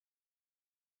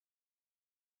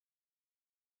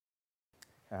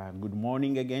Good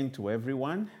morning again to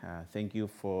everyone. Thank you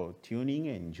for tuning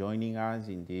and joining us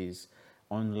in this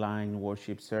online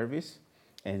worship service.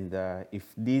 And if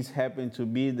this happened to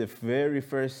be the very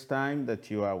first time that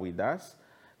you are with us,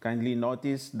 kindly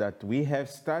notice that we have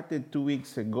started 2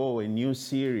 weeks ago a new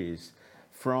series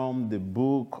from the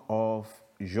book of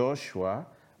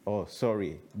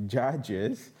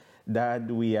Judges, that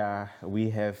we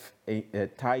have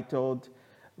titled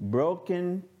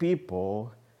Broken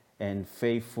People and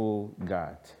Faithful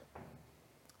God.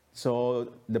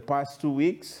 So the past 2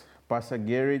 weeks, Pastor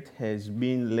Garrett has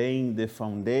been laying the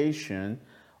foundation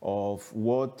of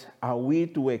what are we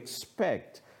to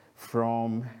expect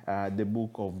from the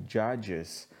book of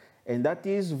Judges. And that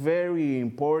is very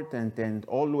important, and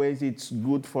always it's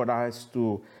good for us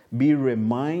to be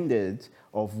reminded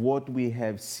of what we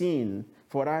have seen,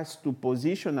 for us to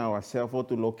position ourselves or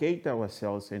to locate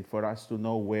ourselves, and for us to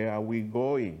know where are we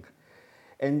going.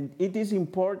 And it is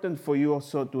important for you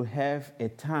also to have a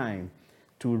time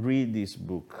to read this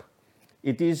book.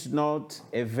 It is not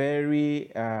a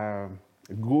very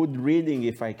good reading,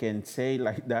 if I can say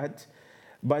like that,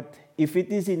 but if it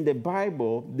is in the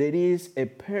Bible, there is a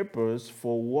purpose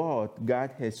for what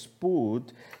God has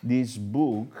put this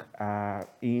book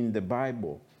in the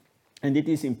Bible. And it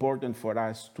is important for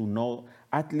us to know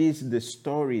at least the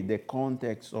story, the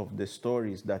context of the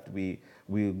stories that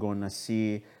we're going to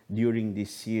see during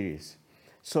this series.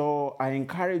 So I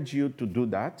encourage you to do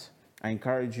that. I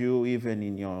encourage you, even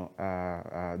in your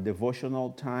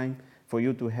devotional time, for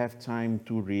you to have time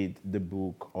to read the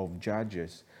book of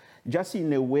Judges. Just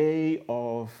in a way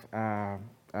of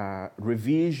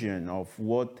revision of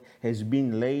what has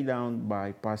been laid down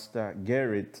by Pastor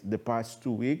Garrett the past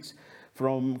 2 weeks.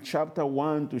 From chapter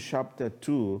 1 to chapter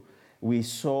 2, we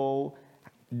saw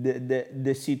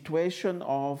the situation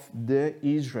of the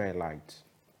Israelites.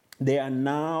 They are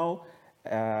now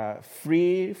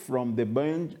free from the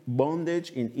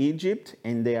bondage in Egypt,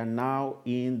 and they are now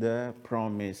in the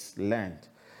promised land.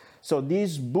 So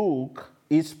this book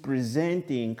is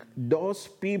presenting those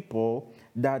people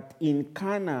that in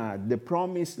Canaan, the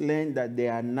promised land that they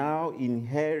are now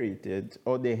inherited,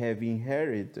 or they have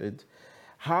inherited,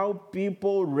 how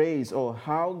people raise, or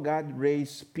how God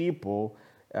raised people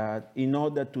in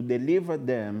order to deliver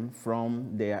them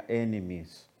from their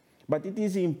enemies. But it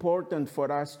is important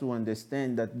for us to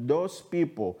understand that those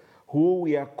people who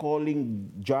we are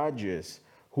calling judges,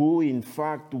 who in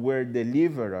fact were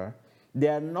deliverer, they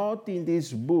are not in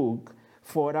this book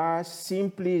for us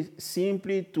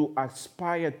simply to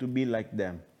aspire to be like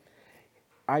them.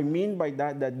 I mean by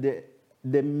that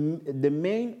the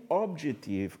main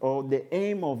objective or the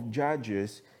aim of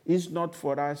Judges is not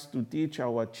for us to teach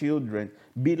our children,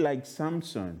 be like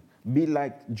Samson, be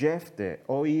like Jephthah,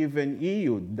 or even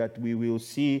Ehud that we will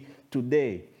see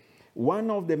today. One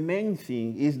of the main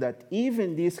things is that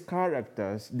even these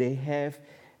characters, they have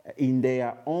in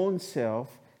their own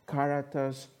self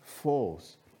characters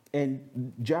faults.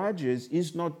 And Judges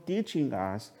is not teaching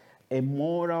us a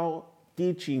moral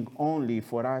teaching only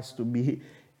for us to be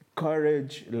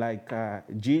courage like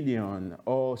Gideon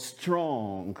or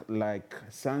strong like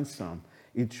Samson.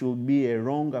 It should be a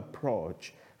wrong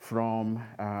approach from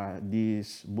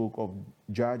this book of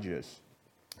Judges.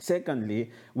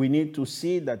 Secondly, we need to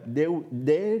see that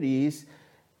there is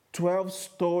 12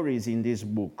 stories in this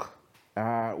book.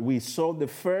 We saw the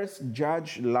first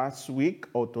judge last week,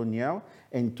 Othniel,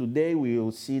 and today we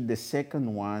will see the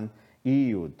second one,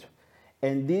 Ehud.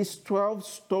 And these 12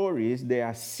 stories, there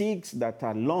are 6 that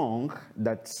are long,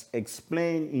 that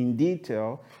explain in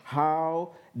detail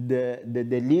how the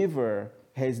deliverer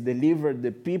has delivered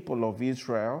the people of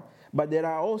Israel. But there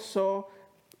are also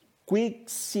quick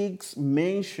 6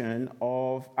 mention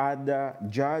of other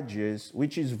judges,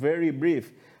 which is very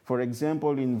brief. For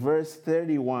example, in verse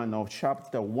 31 of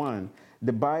chapter 1,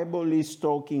 the Bible is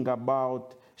talking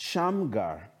about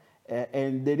Shamgar,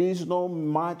 and there is no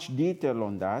much detail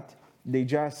on that. They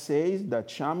just say that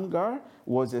Shamgar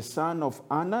was a son of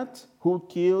Anat who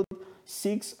killed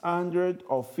 600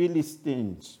 of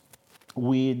Philistines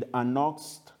with an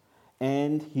ox,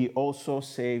 and he also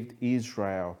saved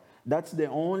Israel. That's the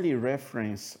only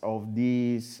reference of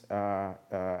this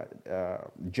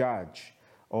judge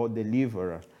or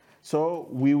deliverer. So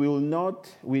we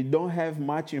don't have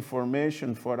much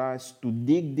information for us to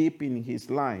dig deep in his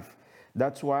life.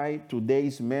 That's why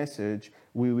today's message,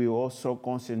 we will also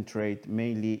concentrate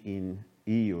mainly in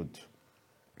Ehud.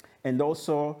 And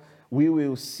also, we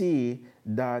will see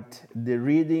that the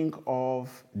reading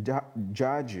of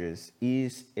Judges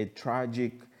is a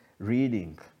tragic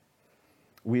reading.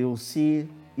 We'll see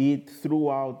it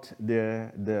throughout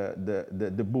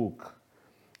the book.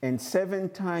 And 7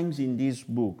 times in this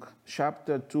book,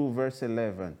 chapter 2, verse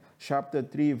 11, chapter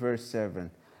 3, verse 7,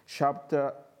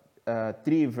 chapter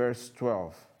 3, verse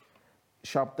 12,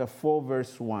 chapter 4,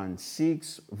 verse 1,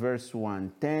 6, verse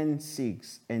 1, 10,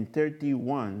 6, and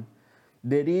 31,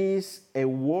 there is a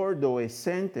word or a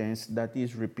sentence that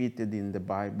is repeated in the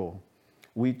Bible,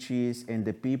 which is, and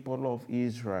the people of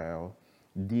Israel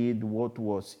did what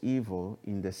was evil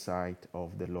in the sight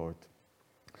of the Lord.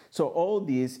 So all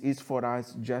this is for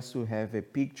us just to have a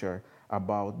picture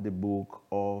about the book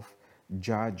of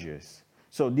Judges.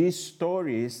 So these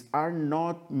stories are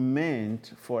not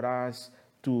meant for us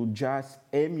to just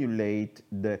emulate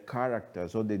the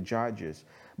characters or the judges,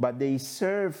 but they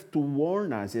serve to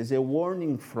warn us as a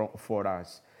warning for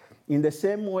us. In the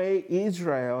same way,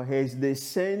 Israel has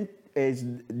descent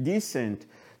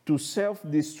to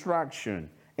self-destruction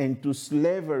and to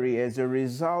slavery as a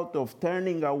result of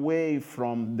turning away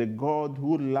from the God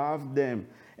who loved them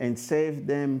and saved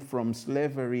them from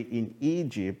slavery in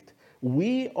Egypt.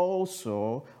 We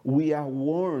are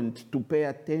warned to pay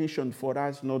attention for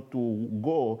us not to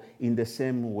go in the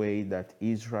same way that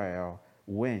Israel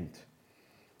went.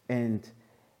 And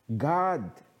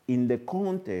God, in the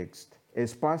context,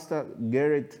 as Pastor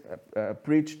Garrett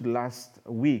preached last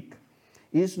week,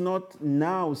 is not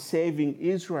now saving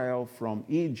Israel from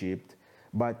Egypt,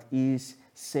 but is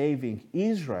saving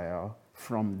Israel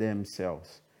from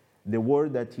themselves. The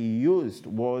word that he used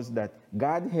was that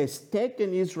God has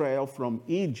taken Israel from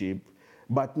Egypt,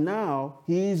 but now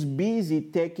he is busy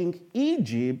taking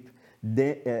Egypt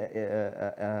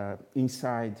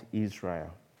inside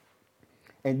Israel.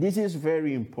 And this is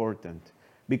very important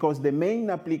because the main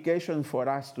application for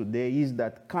us today is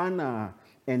that Canaan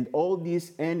and all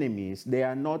these enemies, they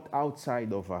are not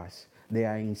outside of us, they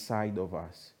are inside of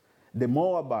us. The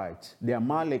Moabites, the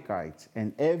Amalekites,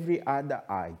 and every other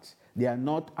ite, they are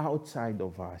not outside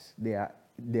of us, they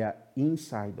are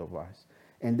inside of us.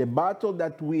 And the battle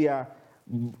that we are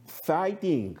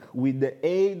fighting with the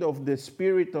aid of the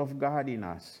Spirit of God in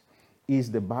us is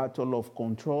the battle of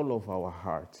control of our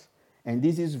hearts. And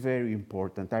this is very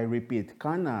important. I repeat,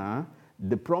 Canaan,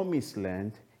 the promised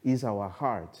land, is our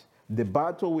heart. The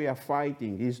battle we are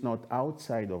fighting is not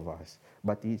outside of us,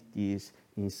 but it is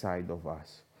inside of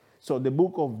us. So the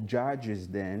book of Judges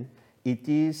then, it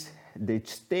is the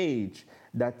stage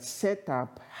that set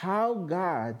up how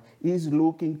God is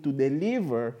looking to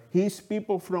deliver his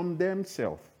people from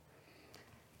themselves.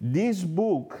 This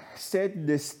book set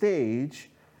the stage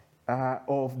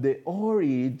of the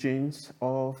origins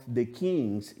of the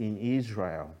kings in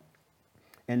Israel.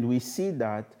 And we see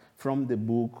that from the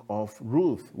book of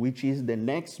Ruth, which is the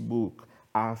next book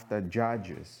after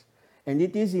Judges. And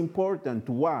it is important.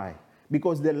 Why?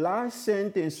 Because the last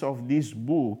sentence of this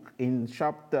book in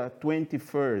chapter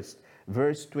 21,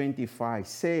 verse 25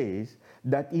 says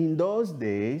that in those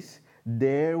days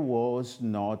there was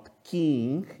not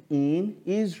king in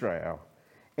Israel,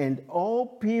 and all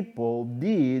people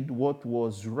did what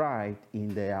was right in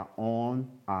their own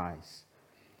eyes.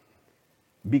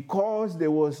 Because there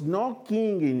was no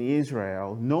king in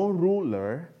Israel, no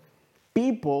ruler,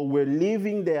 people were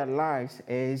living their lives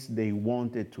as they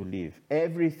wanted to live.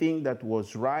 Everything that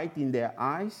was right in their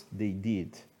eyes, they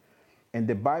did. And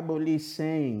the Bible is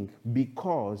saying,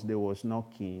 because there was no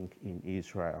king in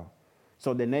Israel.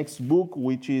 So the next book,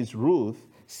 which is Ruth,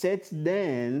 sets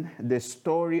then the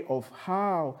story of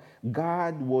how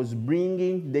God was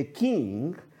bringing the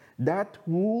king that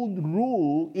would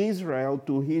rule Israel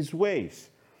to his ways.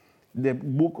 The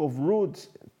book of Ruth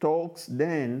talks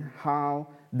then how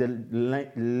the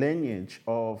lineage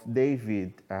of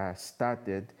David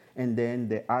started, and then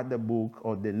the other book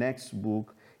or the next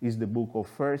book is the book of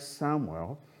 1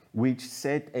 Samuel, which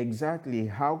said exactly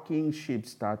how kingship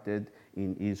started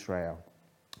in Israel.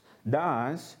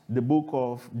 Thus, the book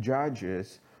of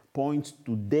Judges points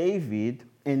to David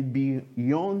and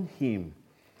beyond him.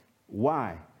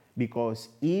 Why? Because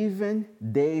even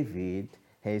David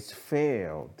has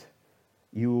failed.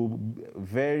 You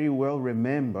very well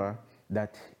remember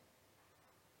that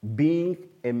being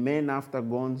a man after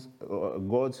God's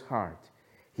heart,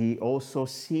 he also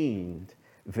sinned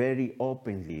very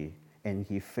openly and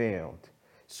he failed.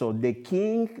 So the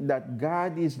king that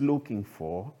God is looking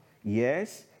for,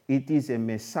 yes, it is a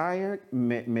messianic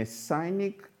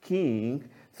king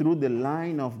through the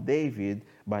line of David,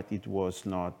 but it was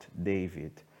not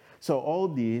David. So all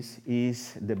this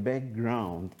is the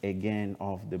background again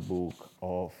of the book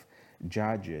of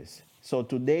Judges. So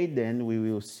today then we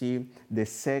will see the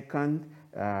second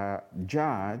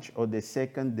judge or the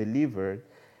second delivered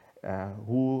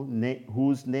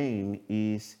whose name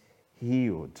is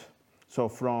Ehud. So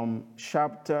from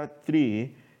chapter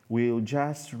 3 We'll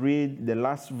just read the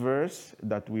last verse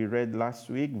that we read last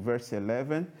week, verse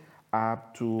 11,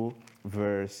 up to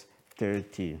verse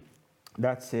 30.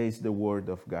 That says the word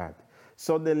of God.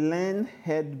 So the land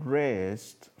had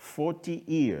rest 40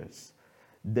 years.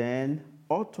 Then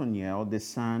Othniel, the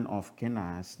son of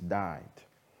Kenaz, died.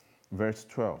 Verse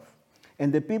 12.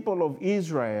 And the people of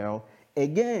Israel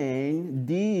again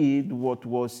did what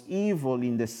was evil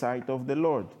in the sight of the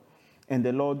Lord. And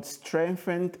the Lord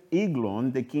strengthened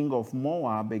Eglon, the king of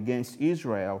Moab, against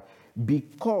Israel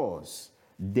because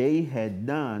they had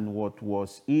done what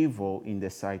was evil in the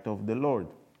sight of the Lord.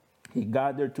 He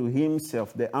gathered to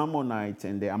himself the Ammonites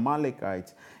and the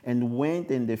Amalekites and went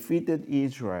and defeated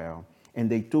Israel. And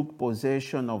they took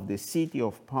possession of the city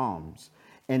of palms.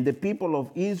 And the people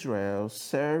of Israel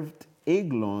served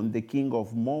Eglon, the king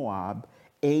of Moab,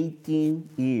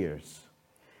 18 years.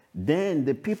 Then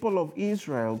the people of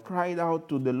Israel cried out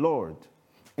to the Lord,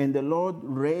 and the Lord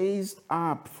raised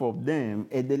up for them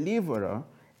a deliverer,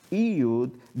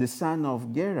 Ehud, the son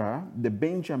of Gera, the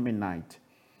Benjaminite,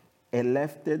 a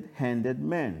left-handed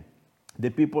man.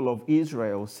 The people of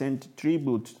Israel sent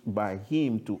tribute by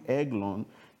him to Eglon,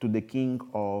 to the king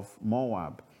of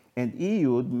Moab. And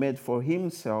Ehud made for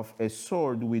himself a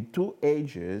sword with 2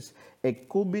 edges, a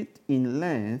cubit in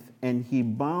length, and he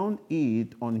bound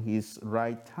it on his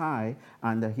right thigh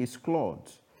under his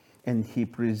clothes. And he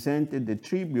presented the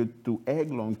tribute to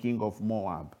Eglon, king of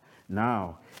Moab.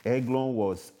 Now, Eglon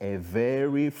was a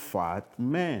very fat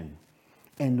man.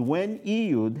 And when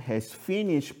Ehud has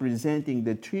finished presenting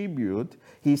the tribute,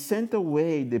 he sent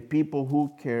away the people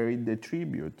who carried the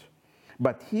tribute.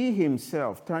 But he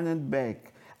himself turned back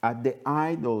at the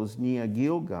idols near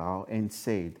Gilgal and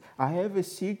said, I have a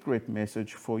secret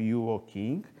message for you, O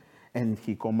king. And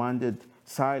he commanded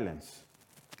silence.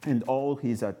 And all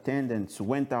his attendants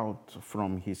went out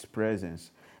from his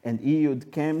presence. And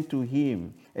Ehud came to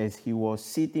him as he was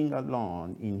sitting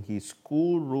alone in his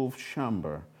cool roof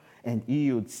chamber. And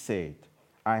Ehud said,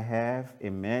 I have a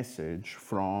message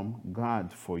from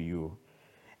God for you.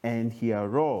 And he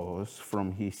arose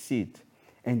from his seat.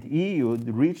 And Ehud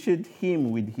reached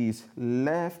him with his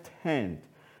left hand,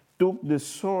 took the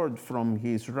sword from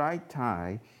his right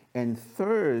thigh, and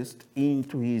thrust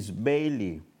into his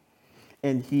belly.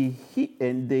 And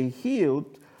the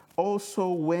hilt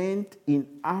also went in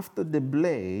after the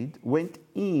blade,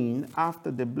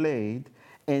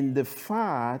 and the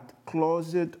fat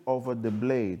closed over the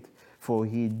blade, for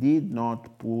he did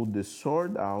not pull the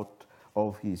sword out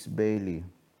of his belly,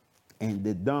 and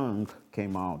the dung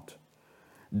came out.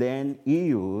 Then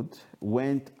Ehud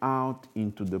went out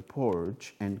into the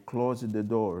porch and closed the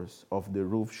doors of the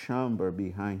roof chamber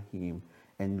behind him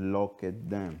and locked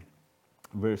them.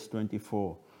 Verse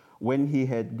 24. When he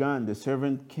had gone, the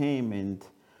servant came, and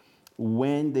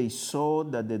when they saw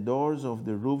that the doors of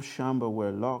the roof chamber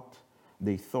were locked,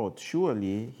 they thought,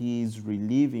 surely he is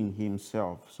relieving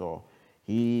himself. So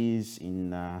he is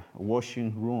in a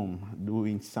washing room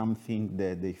doing something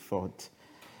that they thought.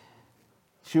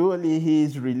 Surely he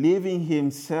is relieving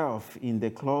himself in the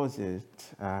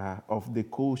closet of the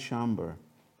cool chamber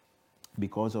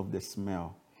because of the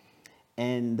smell.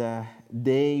 And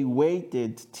they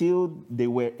waited till they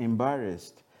were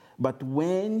embarrassed. But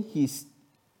when he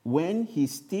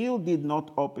still did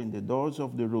not open the doors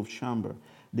of the roof chamber,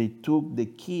 they took the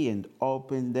key and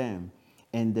opened them.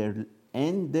 And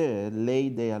there lay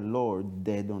their Lord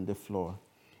dead on the floor.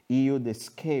 Ehud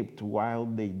escaped while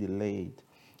they delayed.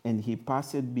 And he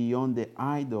passed beyond the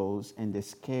idols and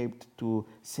escaped to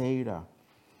Seirah.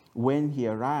 When he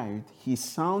arrived, he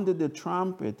sounded the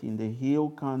trumpet in the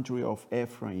hill country of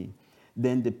Ephraim.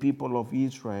 Then the people of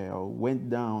Israel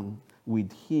went down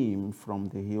with him from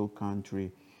the hill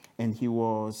country, and he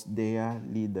was their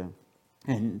leader.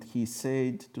 And he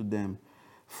said to them,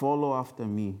 follow after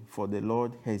me, for the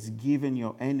Lord has given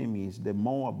your enemies, the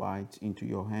Moabites, into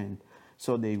your hand.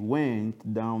 So they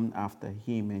went down after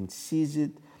him and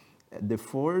seized the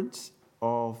fords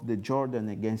of the Jordan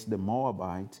against the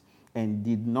Moabites, and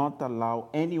did not allow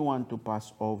anyone to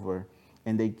pass over.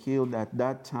 And they killed at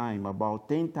that time about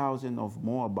 10,000 of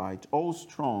Moabites, all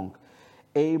strong,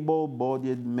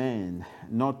 able-bodied men.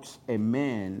 Not a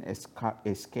man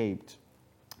escaped.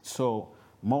 So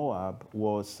Moab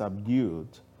was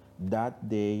subdued that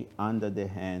day under the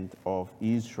hand of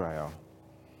Israel.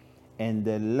 And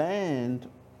the land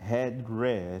had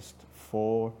rest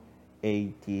for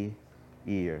 80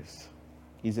 years.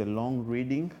 It's a long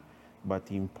reading,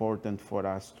 but important for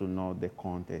us to know the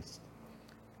context.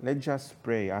 Let's just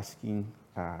pray, asking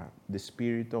the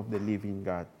Spirit of the living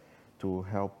God to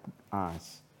help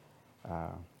us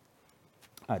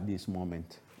at this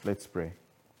moment. Let's pray.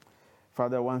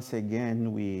 Father, once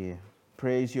again, we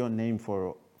praise your name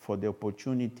for the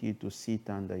opportunity to sit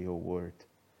under your word.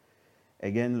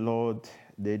 Again, Lord,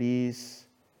 there is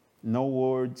no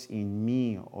words in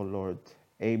me, O Lord,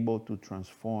 able to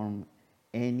transform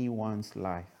anyone's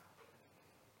life.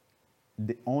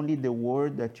 Only the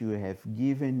word that you have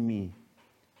given me,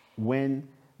 when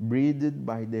breathed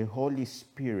by the Holy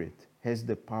Spirit, has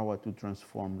the power to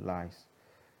transform lives.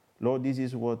 Lord, this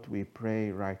is what we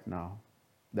pray right now,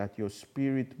 that your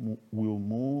Spirit will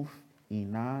move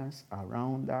in us,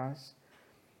 around us.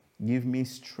 Give me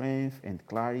strength and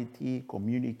clarity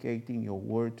communicating your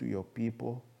word to your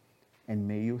people. And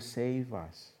may you save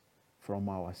us from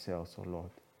ourselves, O Lord,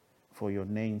 for your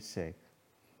name's sake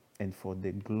and for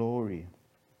the glory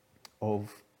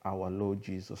of our Lord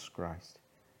Jesus Christ.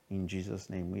 In Jesus'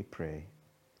 name we pray.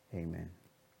 Amen.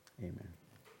 Amen.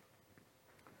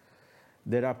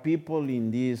 There are people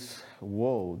in this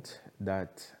world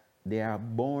that they are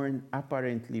born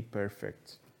apparently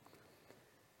perfect.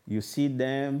 You see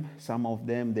them, some of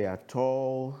them, they are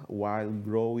tall while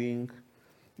growing.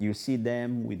 You see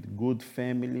them with good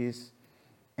families.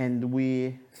 And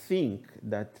we think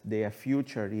that their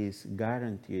future is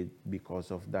guaranteed because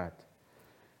of that.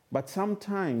 But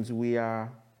sometimes we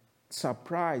are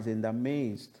surprised and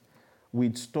amazed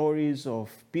with stories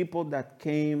of people that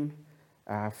came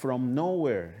from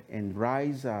nowhere and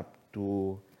rise up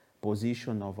to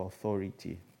position of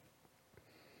authority.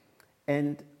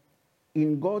 And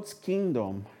in God's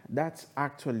kingdom, that's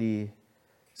actually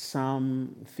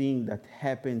something that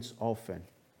happens often.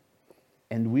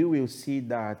 And we will see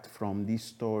that from this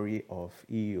story of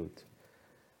Ehud.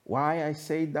 Why I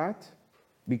say that?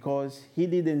 Because he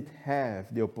didn't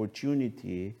have the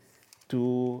opportunity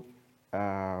to,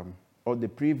 or the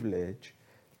privilege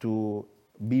to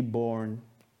be born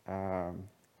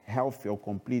healthy or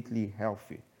completely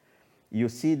healthy. You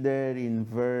see there in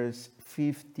verse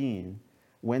 15,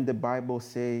 when the Bible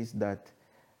says that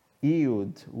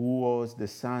Ehud, who was the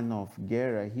son of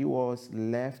Gera, he was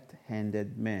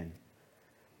left-handed man.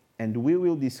 And we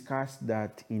will discuss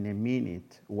that in a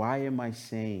minute. Why am I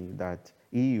saying that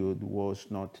Ehud was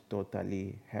not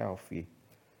totally healthy?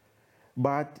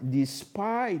 But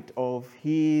despite of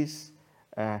his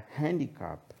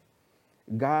handicap,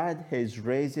 God has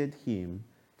raised him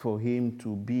for him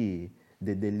to be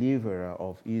the deliverer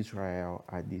of Israel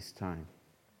at this time.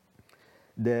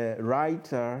 The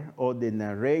writer or the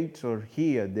narrator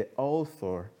here, the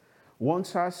author,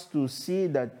 wants us to see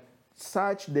that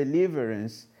such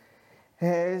deliverance,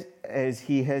 as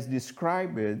he has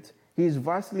described it, is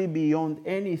vastly beyond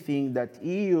anything that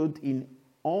Ehud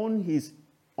on his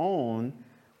own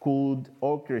could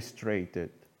orchestrate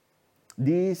it.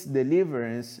 This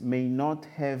deliverance may not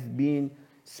have been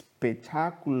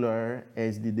spectacular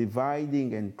as the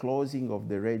dividing and closing of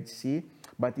the Red Sea,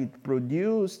 but it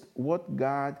produced what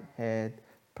God had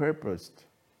purposed.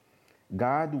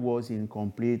 God was in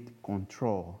complete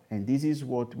control, and this is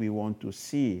what we want to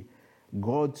see,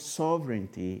 God's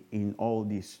sovereignty in all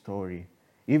this story,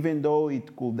 even though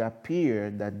it could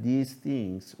appear that these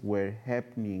things were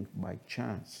happening by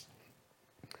chance.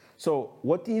 So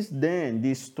what is then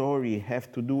this story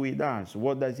have to do with us?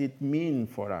 What does it mean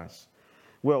for us?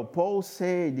 Well, Paul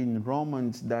said in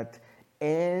Romans that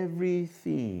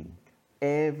everything,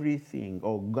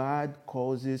 or God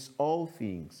causes all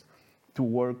things to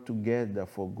work together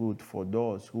for good for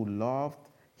those who loved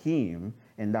him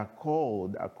and are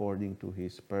called according to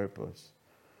his purpose.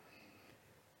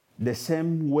 The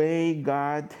same way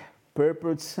God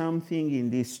purposed something in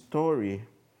this story,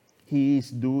 he is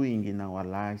doing in our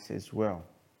lives as well.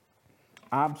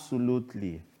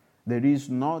 Absolutely. There is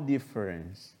no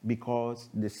difference, because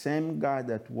the same God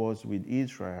that was with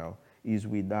Israel is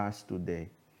with us today.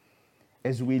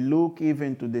 As we look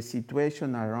even to the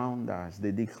situation around us,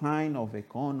 the decline of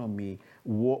economy,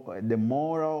 the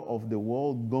moral of the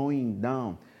world going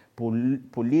down,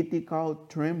 political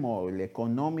turmoil,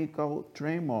 economical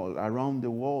turmoil around the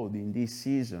world in this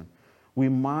season, we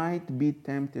might be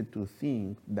tempted to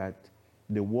think that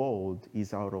the world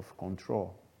is out of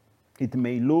control. It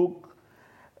may look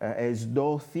as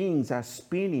though things are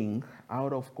spinning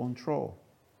out of control,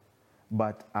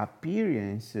 but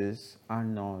appearances are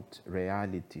not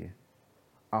reality.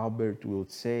 Albert will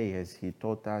say, as he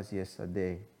taught us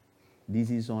yesterday,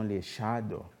 this is only a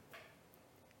shadow.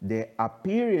 The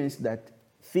appearance that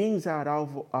things are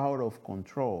out of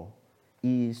control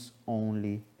is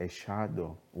only a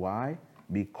shadow. Why?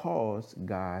 Because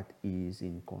God is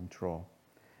in control.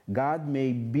 God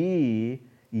may be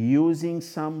using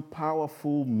some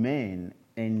powerful men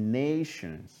and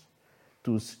nations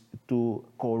to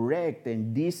correct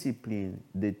and discipline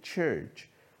the church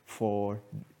for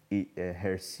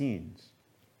her sins.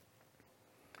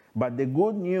 But the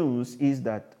good news is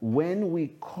that when we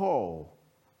call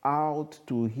out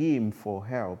to him for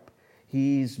help,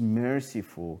 he is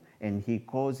merciful and he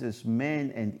causes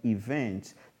men and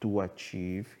events to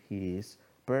achieve his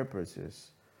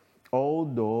purposes.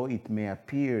 Although it may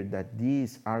appear that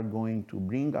these are going to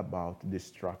bring about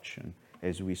destruction,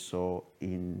 as we saw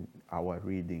in our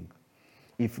reading.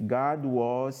 If God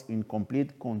was in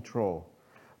complete control,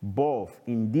 both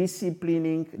in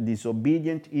disciplining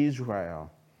disobedient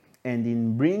Israel and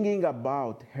in bringing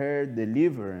about her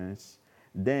deliverance,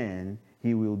 then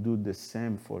he will do the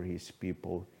same for his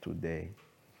people today.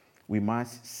 We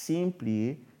must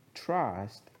simply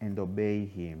trust and obey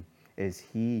him as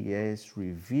he has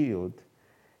revealed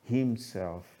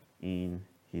himself in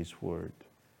his word.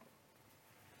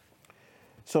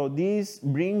 So this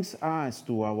brings us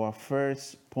to our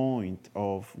first point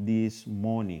of this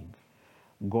morning,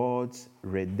 God's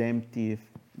redemptive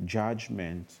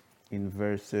judgment in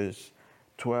verses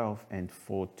 12 and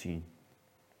 14.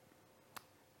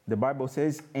 The Bible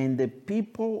says, and the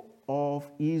people of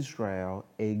Israel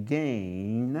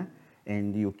again,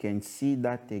 and you can see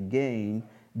that again,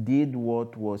 did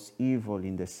what was evil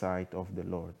in the sight of the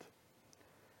Lord.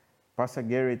 Pastor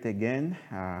Garrett again,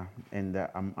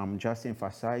 I'm just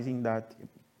emphasizing that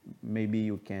maybe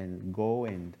you can go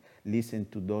and listen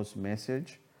to those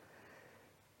messages.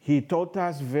 He taught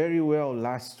us very well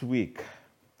last week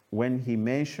when he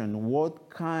mentioned what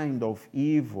kind of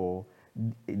evil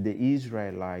the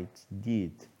Israelites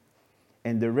did.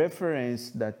 And the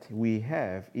reference that we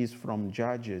have is from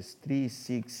Judges 3,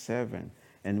 6, 7.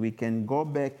 And we can go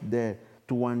back there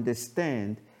to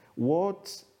understand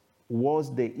what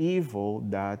was the evil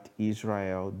that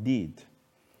Israel did.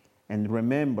 And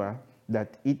remember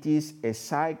that it is a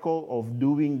cycle of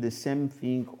doing the same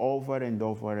thing over and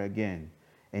over again.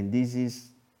 And this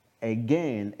is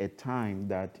again a time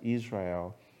that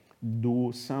Israel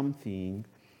do something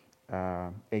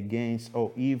against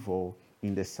or evil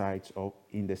in the sight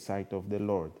of the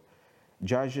Lord.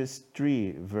 Judges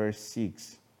 3 verse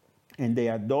 6. And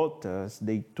their daughters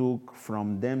they took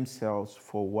from themselves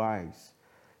for wives.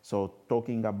 So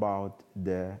talking about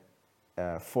the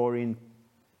foreign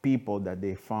people that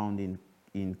they found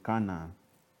in Canaan.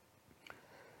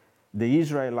 The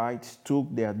Israelites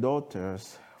took their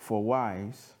daughters for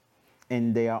wives,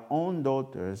 and their own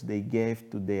daughters they gave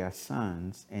to their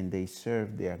sons, and they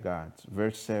served their gods.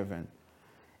 Verse 7.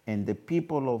 And the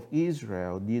people of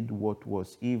Israel did what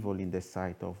was evil in the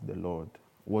sight of the Lord.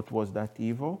 What was that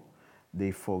evil?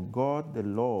 They forgot the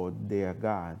Lord their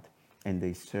God, and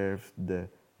they served the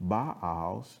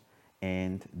Baals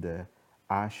and the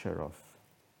Asheroth.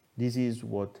 This is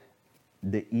what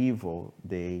the evil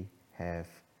they have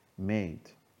made.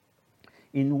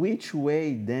 In which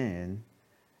way then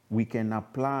we can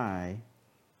apply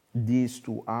this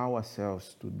to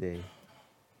ourselves today?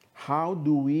 How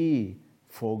do we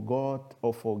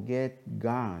forget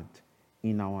God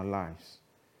in our lives?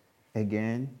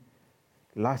 Again,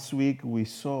 last week we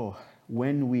saw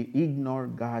when we ignore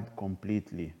God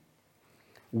completely.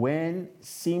 When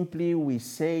simply we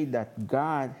say that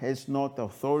God has not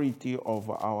authority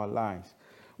over our lives.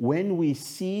 When we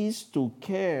cease to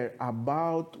care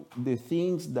about the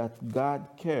things that God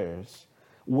cares.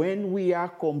 When we are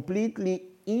completely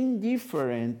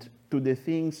indifferent to the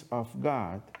things of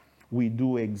God, we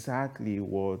do exactly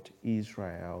what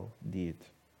Israel did.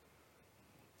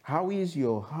 How is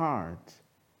your heart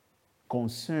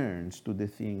concerned to the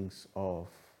things of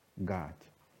God?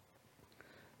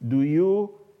 Do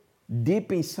you,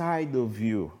 deep inside of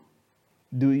you,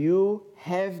 do you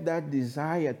have that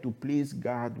desire to please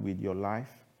God with your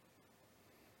life?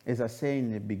 As I said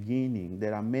in the beginning,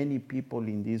 there are many people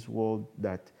in this world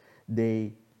that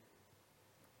they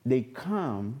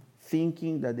come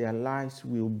thinking that their lives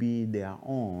will be their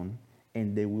own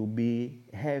and they will be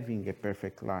having a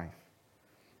perfect life.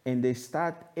 And they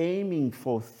start aiming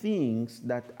for things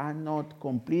that are not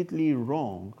completely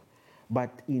wrong,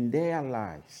 but in their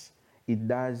lives, it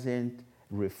doesn't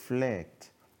reflect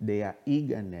their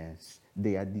eagerness,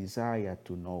 their desire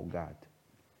to know God.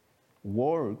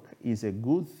 Work is a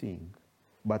good thing,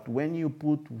 but when you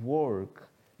put work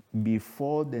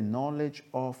before the knowledge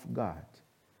of God,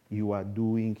 you are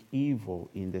doing evil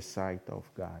in the sight of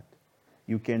God.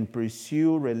 You can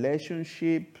pursue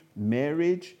relationship,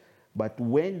 marriage, but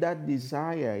when that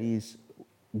desire is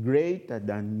greater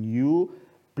than you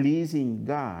pleasing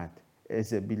God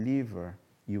as a believer,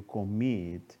 you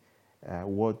commit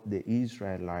what the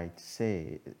Israelites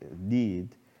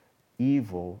did,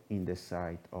 evil in the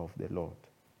sight of the Lord.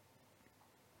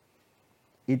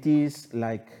 It is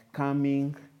like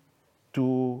coming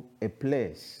to a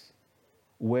place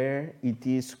where it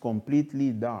is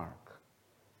completely dark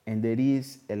and there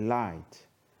is a light.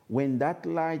 When that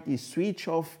light is switched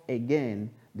off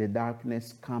again, the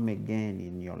darkness come again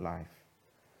in your life.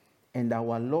 And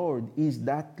our Lord is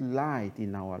that light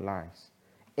in our lives.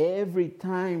 Every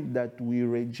time that we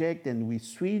reject and we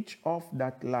switch off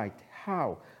that light,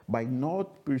 how? By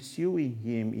not pursuing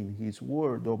Him in His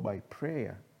word or by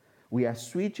prayer. We are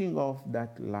switching off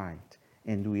that light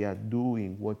and we are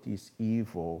doing what is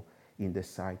evil in the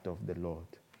sight of the Lord.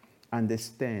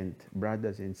 Understand,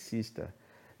 brothers and sisters,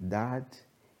 that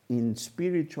in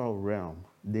spiritual realm,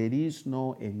 there is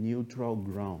no a neutral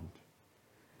ground.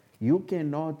 You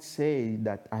cannot say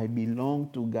that I belong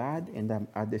to God and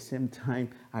at the same time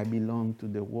I belong to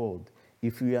the world.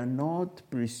 If you are not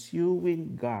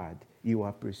pursuing God, you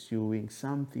are pursuing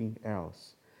something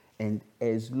else. And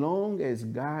as long as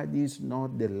God is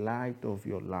not the light of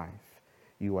your life,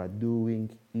 you are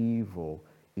doing evil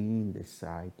in the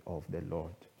sight of the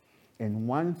Lord. And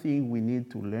one thing we need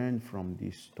to learn from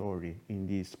this story, in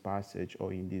this passage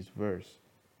or in this verse,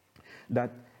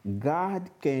 that God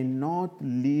cannot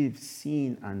leave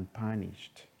sin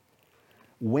unpunished.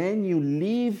 When you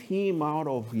leave Him out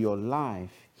of your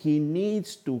life, He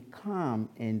needs to come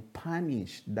and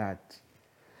punish that.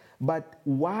 But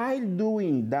while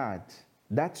doing that,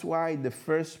 that's why the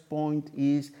first point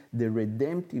is the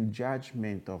redemptive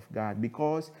judgment of God,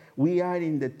 because we are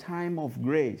in the time of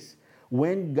grace.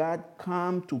 When God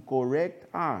comes to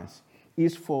correct us,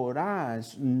 is for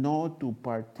us not to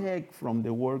partake from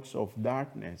the works of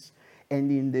darkness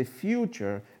and in the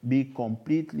future be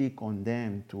completely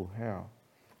condemned to hell.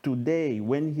 Today,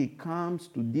 when He comes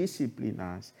to discipline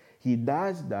us, He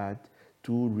does that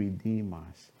to redeem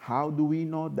us. How do we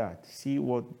know that? See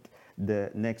what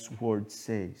the next word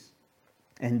says.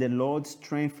 And the Lord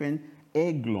strengthened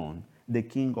Eglon, the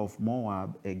king of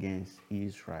Moab, against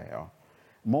Israel.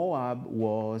 Moab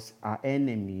was an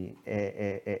enemy,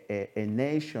 a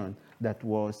nation that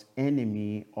was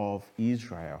enemy of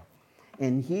Israel.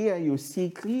 And here you see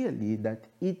clearly that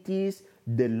it is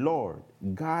the Lord,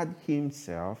 God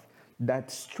Himself,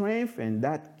 that strengthened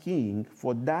that king,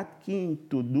 for that king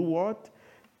to do what?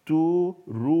 To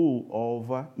rule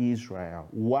over Israel.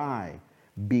 Why?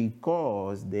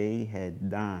 Because they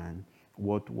had done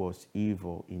what was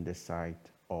evil in the sight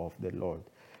of the Lord.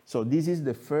 So this is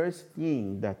the first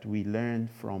thing that we learn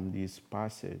from this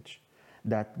passage,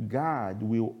 that God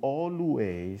will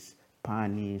always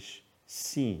punish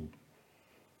sin.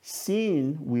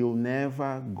 Sin will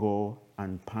never go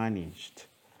unpunished.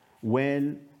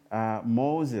 When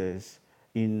Moses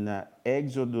in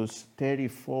Exodus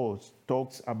 34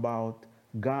 talks about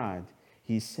God,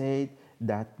 he said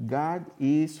that God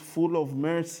is full of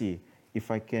mercy.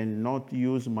 If I cannot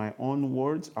use my own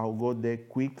words, I'll go there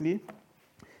quickly.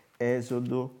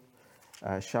 Exodus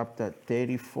chapter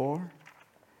 34,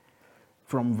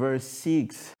 from verse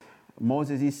 6.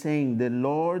 Moses is saying, the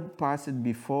Lord passed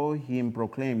before him,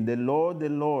 proclaimed, the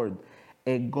Lord,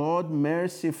 a God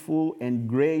merciful and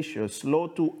gracious, slow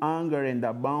to anger and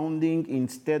abounding in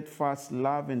steadfast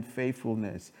love and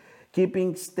faithfulness,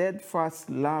 keeping steadfast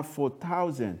love for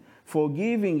thousands,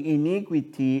 forgiving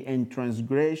iniquity and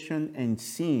transgression and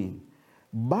sin,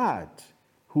 but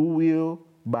who will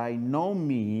by no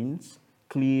means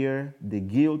clear the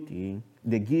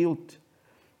guilt,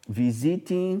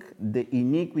 visiting the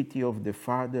iniquity of the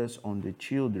fathers on the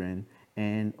children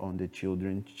and on the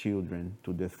children's children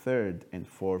to the third and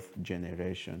fourth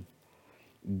generation.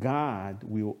 God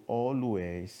will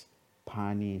always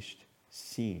punish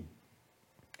sin.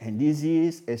 And this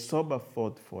is a sober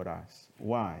thought for us.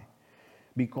 Why?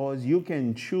 Because you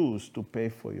can choose to pay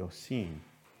for your sin,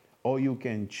 or you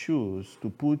can choose to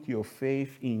put your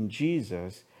faith in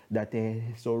Jesus that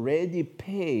has already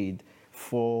paid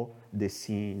for the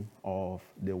sin of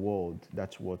the world.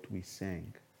 That's what we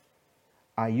sang.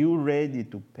 Are you ready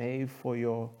to pay for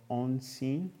your own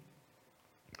sin?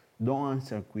 Don't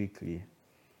answer quickly.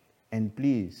 And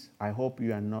please, I hope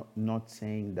you are not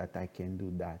saying that I can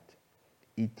do that.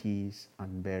 It is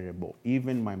unbearable.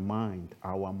 Even my mind,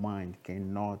 our mind,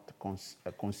 cannot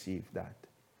conceive that.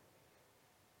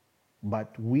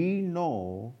 But we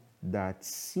know that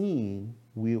sin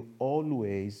will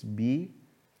always be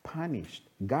punished.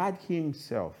 God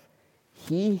Himself,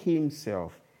 He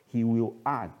Himself, He will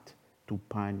act to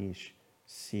punish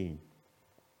sin.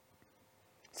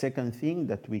 Second thing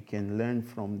that we can learn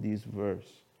from this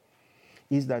verse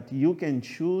is that you can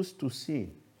choose to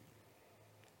sin,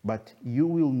 but you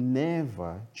will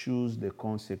never choose the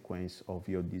consequence of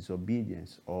your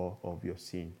disobedience or of your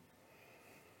sin.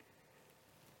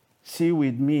 See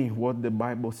with me what the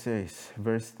Bible says,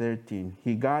 verse 13.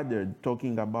 He gathered,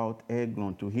 talking about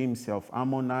Eglon, to himself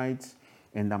Ammonites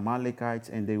and Amalekites,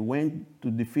 and they went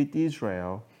to defeat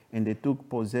Israel, and they took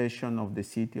possession of the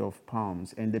city of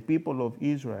palms. And the people of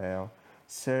Israel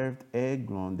served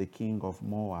Eglon, the king of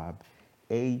Moab,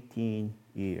 18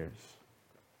 years.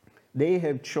 They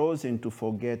have chosen to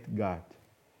forget God,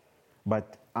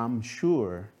 but I'm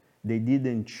sure they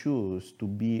didn't choose to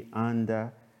be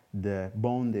under the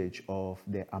bondage of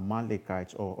the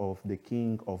Amalekites or of the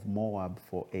king of Moab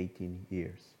for 18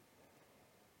 years.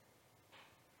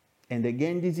 And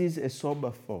again, this is a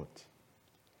sober thought.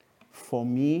 For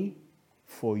me,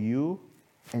 for you,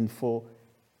 and for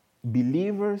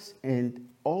believers and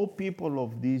all people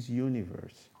of this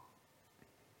universe,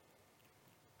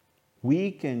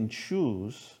 we can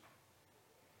choose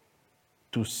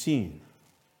to sin,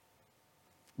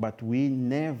 but we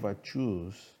never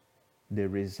choose the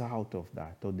result of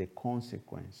that, or the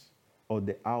consequence, or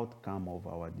the outcome of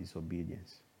our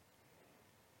disobedience.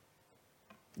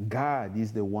 God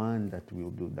is the one that will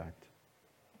do that.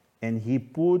 And he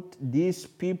put these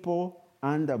people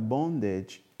under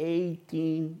bondage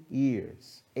 18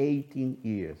 years. 18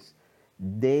 years.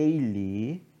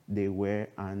 Daily, they were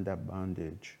under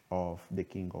bondage of the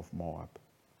king of Moab.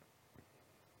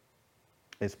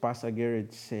 As Pastor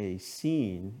Garrett says,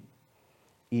 sin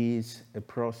is a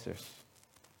process.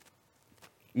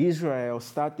 Israel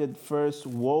started first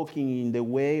walking in the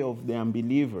way of the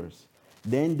unbelievers.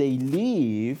 Then they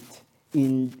lived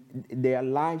in their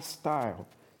lifestyle,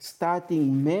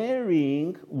 starting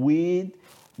marrying with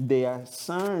their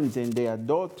sons and their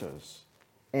daughters.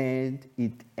 And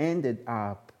it ended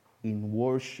up in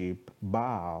worship,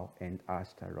 Baal and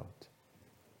Ashtaroth.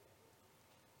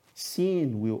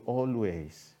 Sin will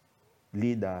always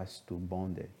lead us to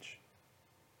bondage.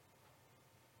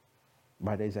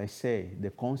 But as I say,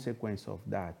 the consequence of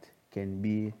that can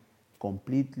be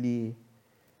completely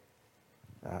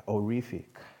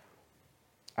horrific.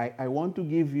 I want to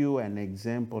give you an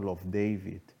example of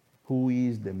David, who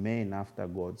is the man after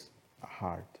God's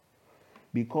heart.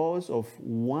 Because of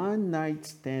one night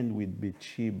stand with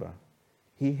Bathsheba,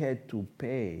 he had to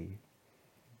pay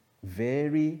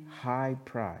very high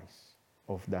price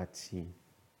of that sin.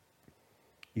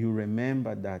 You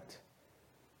remember that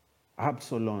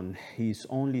Absalom, his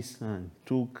only son,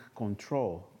 took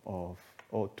control of,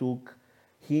 or took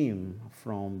him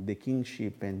from the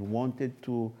kingship and wanted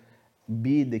to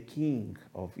be the king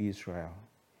of Israel.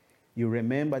 You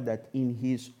remember that in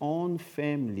his own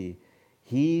family,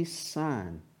 his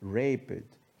son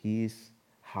raped his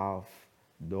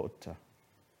half-daughter.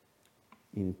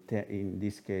 In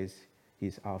this case,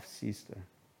 his half-sister.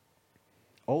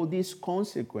 All these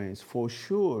consequences, for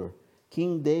sure,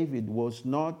 King David was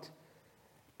not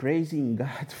praising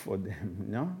God for them,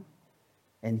 no?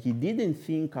 And he didn't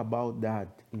think about that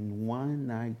in one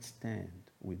night stand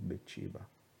with Bathsheba.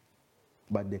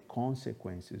 But the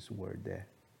consequences were there.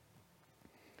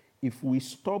 If we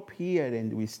stop here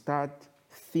and we start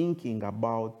thinking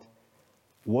about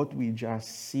what we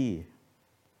just see,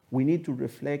 we need to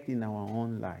reflect in our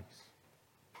own lives.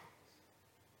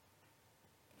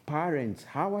 Parents,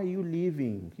 how are you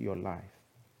living your life?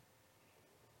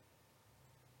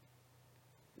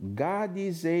 God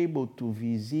is able to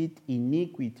visit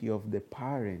iniquity of the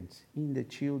parents in the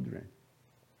children.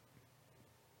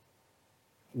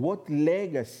 What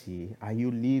legacy are you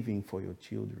leaving for your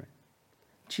children?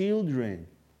 Children,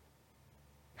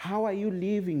 how are you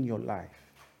living your life?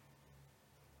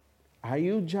 Are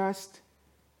you just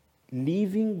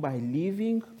living by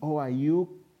living, or are you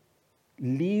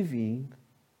living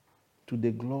to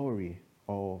the glory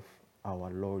of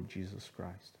our Lord Jesus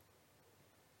Christ?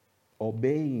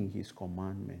 Obeying his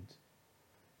commandments.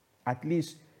 At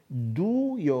least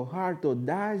do your heart, or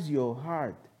does your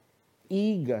heart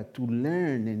eager to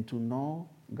learn and to know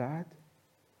God?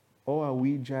 Or are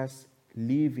we just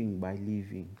living by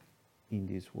living in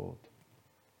this world?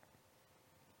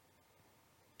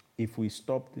 If we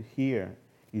stopped here,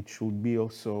 it should be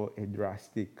also a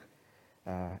drastic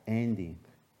ending.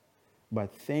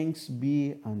 But thanks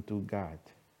be unto God.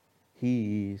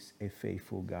 He is a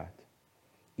faithful God.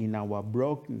 In our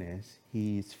brokenness,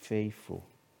 he is faithful.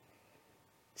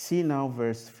 See now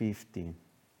verse 15.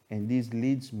 And this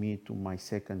leads me to my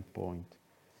second point.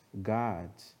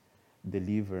 God's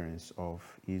deliverance of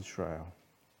Israel.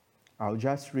 I'll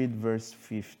just read verse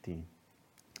 15.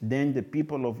 Then the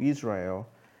people of Israel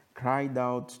cried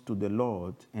out to the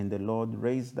Lord, and the Lord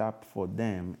raised up for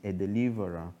them a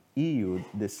deliverer, Ehud,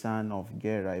 the son of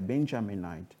Gera, a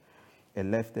Benjaminite, a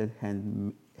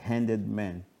left-handed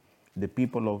man. The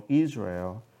people of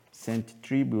Israel sent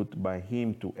tribute by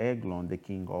him to Eglon, the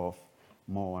king of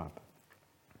Moab.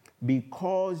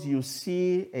 Because you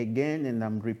see again, and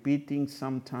I'm repeating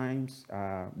sometimes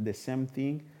the same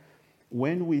thing,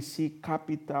 when we see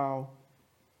capital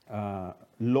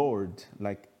Lord,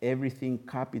 like everything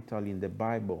capital in the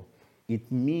Bible,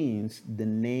 it means the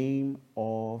name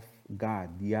of God,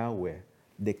 Yahweh,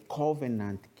 the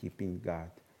covenant-keeping God.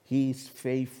 He is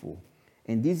faithful.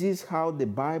 And this is how the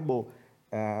Bible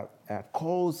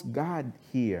calls God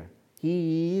here.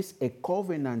 He is a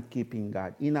covenant-keeping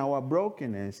God. In our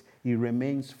brokenness, he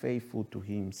remains faithful to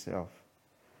himself.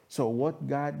 So what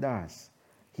God does,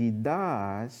 he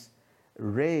does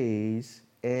raise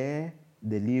a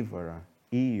deliverer,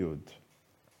 Ehud.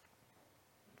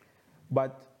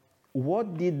 But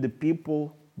what did the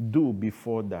people do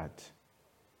before that?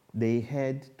 They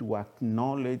had to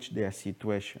acknowledge their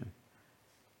situation.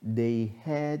 They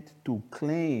had to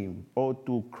claim or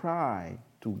to cry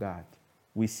to God.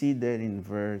 We see that in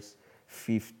verse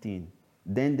 15.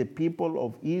 Then the people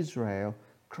of Israel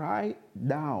cried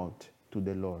out to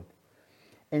the Lord.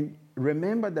 And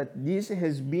remember that this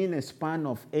has been a span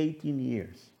of 18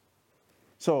 years.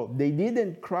 So they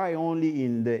didn't cry only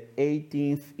in the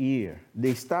 18th year.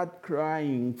 They start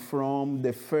crying from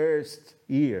the first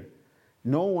year.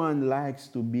 No one likes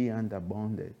to be under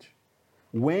bondage.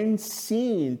 When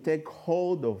sin takes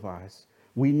hold of us,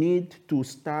 we need to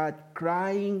start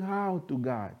crying out to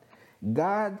God.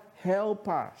 God, help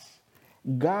us.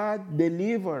 God,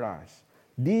 deliver us.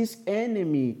 This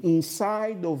enemy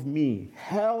inside of me,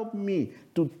 help me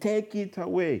to take it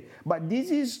away. But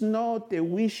this is not a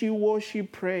wishy-washy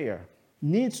prayer.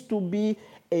 Needs to be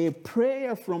a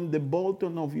prayer from the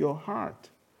bottom of your heart.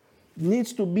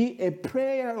 Needs to be a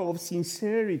prayer of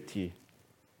sincerity.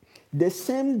 The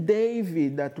same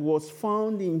David that was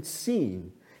found in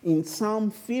sin, in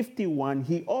Psalm 51,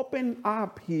 he opened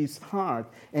up his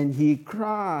heart and he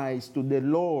cries to the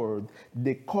Lord,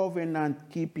 the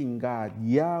covenant-keeping God,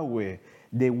 Yahweh,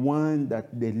 the one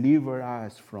that delivers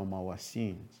us from our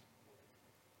sins.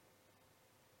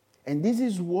 And this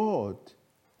is what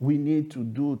we need to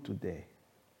do today.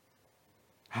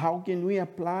 How can we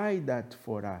apply that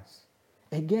for us?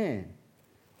 Again,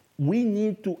 we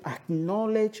need to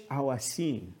acknowledge our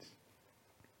sins.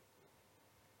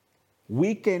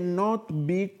 We cannot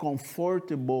be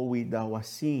comfortable with our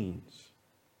sins.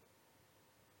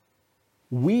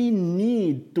 We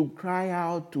need to cry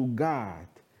out to God,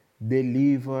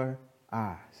 deliver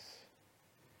us.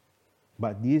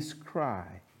 But this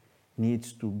cry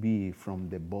needs to be from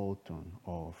the bottom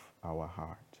of our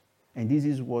heart. And this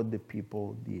is what the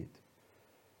people did.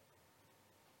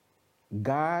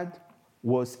 God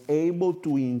was able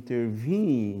to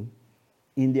intervene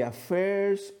in the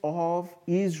affairs of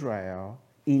Israel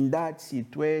in that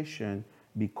situation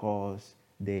because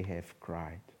they have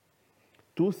cried.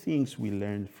 Two things we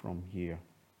learned from here.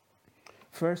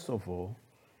 First of all,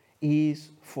 is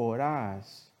for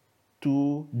us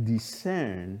to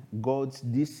discern God's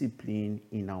discipline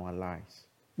in our lives.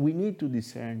 We need to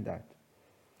discern that.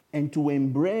 And to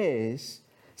embrace,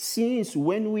 since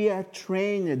when we are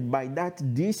trained by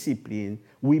that discipline,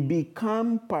 we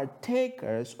become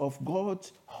partakers of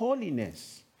God's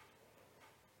holiness.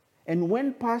 And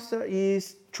when pastor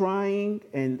is trying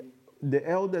and the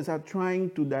elders are trying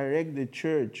to direct the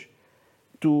church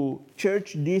to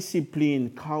church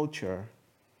discipline culture,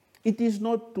 it is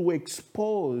not to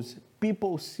expose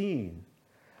people's sin,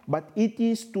 but it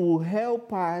is to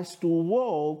help us to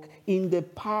walk in the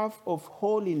path of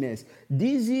holiness.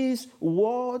 This is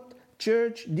what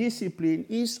church discipline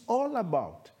is all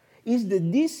about. It's the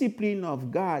discipline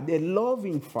of God, a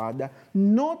loving Father,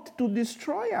 not to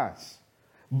destroy us,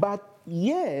 but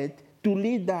yet to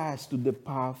lead us to the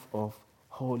path of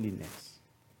holiness.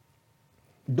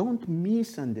 Don't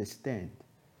misunderstand.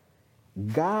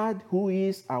 God, who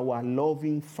is our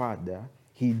loving Father,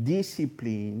 he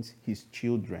disciplines his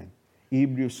children.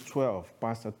 Hebrews 12,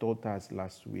 Pastor taught us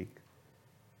last week.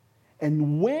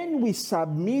 And when we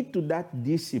submit to that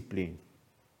discipline,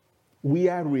 we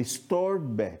are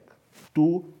restored back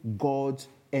to God's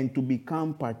and to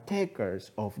become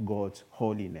partakers of God's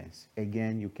holiness.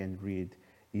 Again, you can read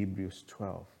Hebrews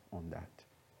 12 on that.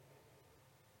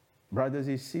 Brothers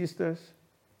and sisters,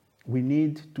 we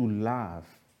need to love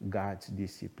God's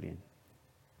discipline.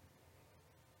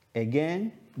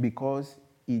 Again, because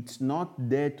it's not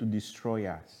there to destroy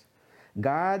us.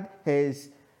 God has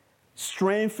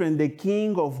strengthened the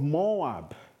king of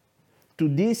Moab to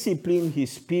discipline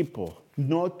his people,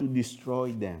 not to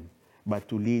destroy them, but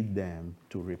to lead them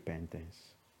to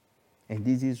repentance. And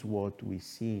this is what we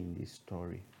see in this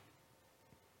story.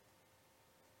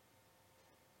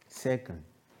 Second,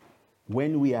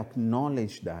 When we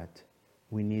acknowledge that,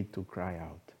 we need to cry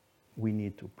out. We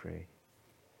need to pray.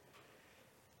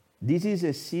 This is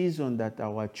a season that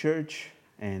our church,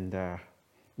 and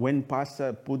when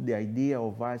Pastor put the idea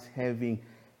of us having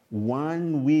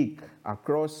 1 week,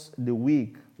 across the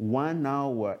week, 1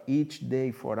 hour each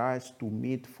day for us to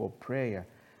meet for prayer,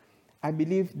 I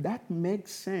believe that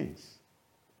makes sense.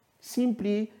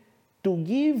 Simply to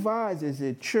give us as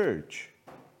a church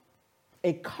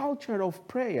a culture of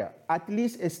prayer, at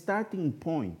least a starting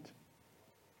point.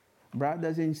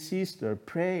 Brothers and sisters,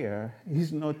 prayer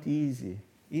is not easy.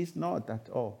 It's not at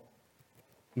all.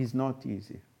 It's not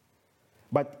easy.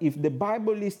 But if the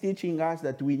Bible is teaching us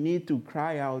that we need to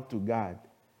cry out to God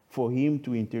for Him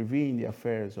to intervene in the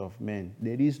affairs of men,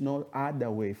 there is no other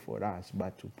way for us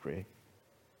but to pray.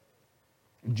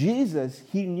 Jesus,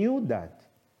 He knew that.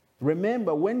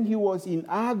 Remember, when He was in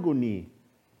agony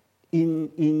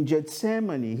in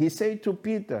Gethsemane, He said to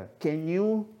Peter, "Can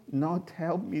you not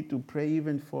help me to pray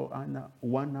even for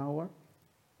 1 hour?"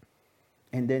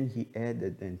 And then He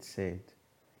added and said,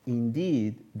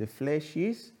 "Indeed, the flesh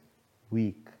is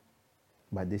weak,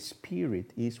 but the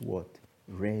spirit is what?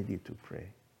 Ready to pray."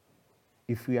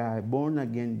 If you are a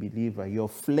born-again believer, your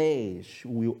flesh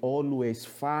will always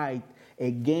fight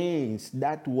against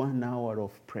that 1 hour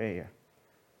of prayer.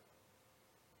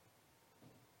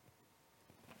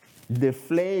 The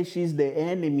flesh is the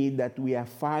enemy that we are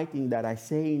fighting, that I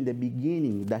say in the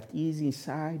beginning, that is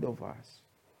inside of us.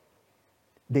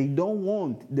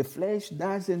 The flesh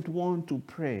doesn't want to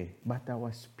pray, but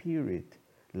our spirit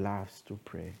loves to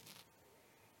pray.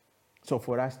 So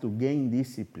for us to gain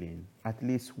discipline, at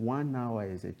least 1 hour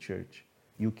as a church,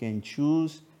 you can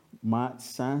choose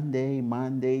Sunday,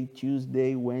 Monday,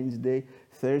 Tuesday, Wednesday,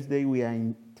 Thursday we are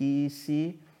in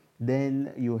TEC.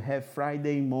 Then you have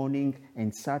Friday morning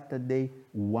and Saturday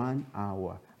 1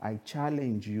 hour. I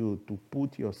challenge you to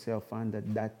put yourself under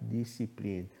that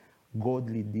discipline,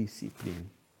 godly discipline,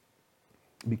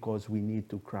 because we need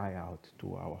to cry out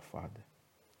to our Father.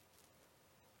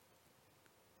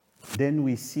 Then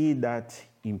we see that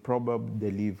improbable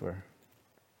deliverer,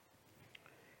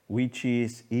 which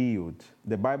is Ehud.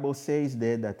 The Bible says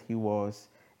there that he was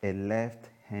a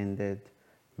left-handed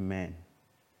man.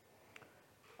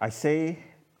 I say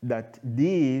that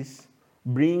this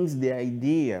brings the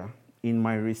idea in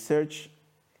my research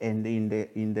and in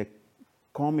the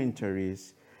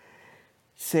commentaries,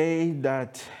 say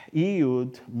that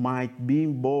Ehud might be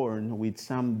born with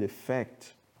some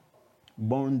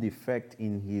bone defect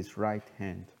in his right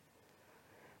hand.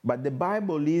 But the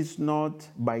Bible is not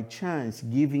by chance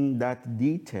giving that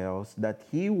details that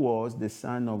he was the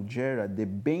son of Jared, the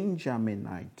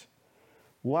Benjaminite.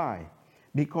 Why?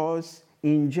 Because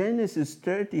in Genesis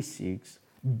 36,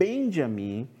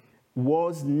 Benjamin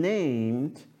was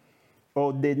named,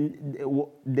 or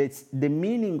the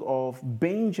meaning of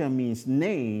Benjamin's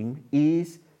name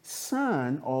is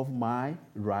son of my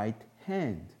right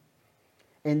hand.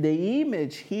 And the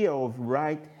image here of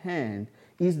right hand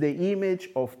is the image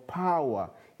of power,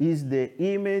 is the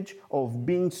image of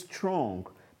being strong.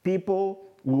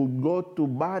 People will go to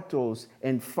battles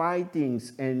and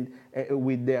fightings and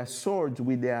with their swords,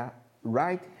 with their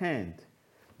right hand.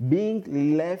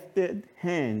 Being left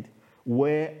hand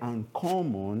were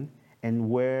uncommon and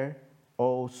were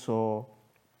also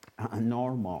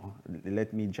normal.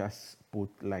 Let me just put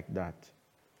like that.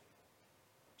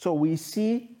 So we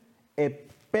see a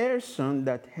person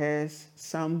that has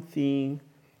something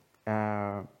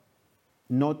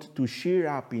not to cheer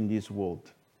up in this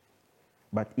world.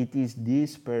 But it is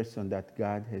this person that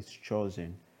God has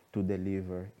chosen to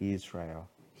deliver Israel.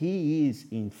 He is,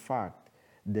 in fact,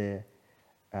 the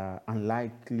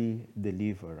unlikely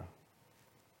deliverer.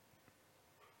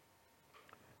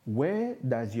 Where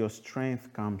does your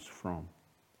strength come from?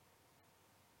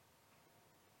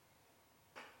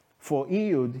 For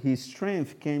Ehud, his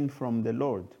strength came from the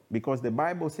Lord, because the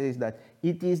Bible says that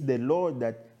it is the Lord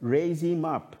that raised him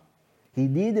up. He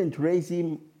didn't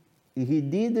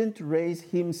raise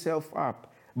himself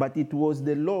up, but it was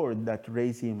the Lord that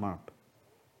raised him up.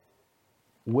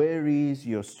 Where is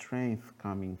your strength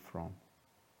coming from?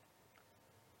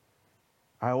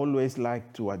 I always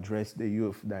like to address the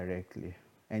youth directly,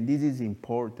 and this is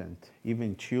important,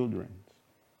 even children.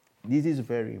 This is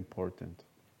very important.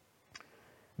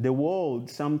 The world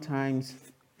sometimes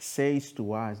says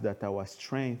to us that our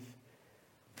strength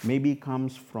maybe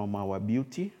comes from our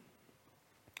beauty,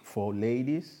 for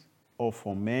ladies, or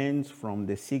for men from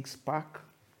the six-pack,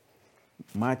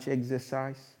 much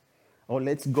exercise, or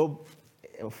let's go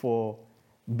for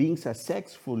being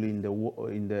successful in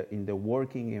the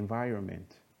working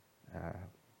environment.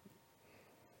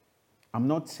 I'm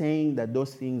not saying that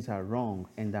those things are wrong,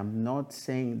 and I'm not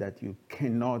saying that you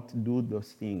cannot do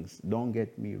those things. Don't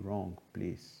get me wrong,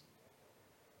 please.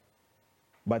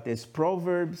 But as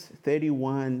Proverbs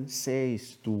 31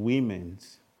 says to women,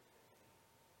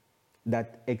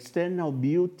 that external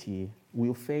beauty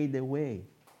will fade away.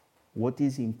 What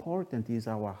is important is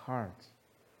our heart.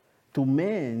 To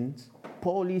men,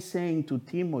 Paul is saying to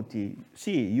Timothy,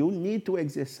 see, you need to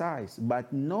exercise,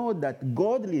 but know that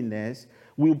godliness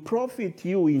will profit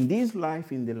you in this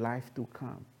life, in the life to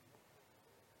come.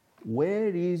 Where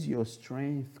is your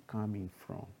strength coming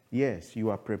from? Yes, you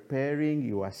are preparing,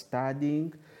 you are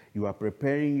studying, you are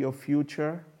preparing your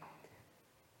future.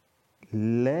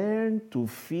 Learn to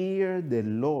fear the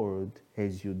Lord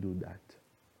as you do that.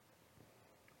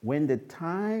 When the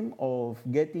time of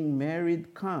getting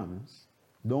married comes,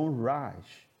 don't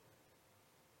rush.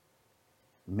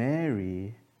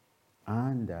 Marry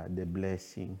under the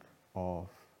blessing of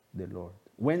the Lord.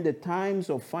 When the times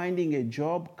of finding a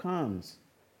job comes,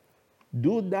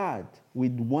 do that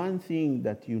with one thing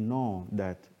that you know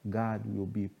that God will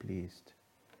be pleased.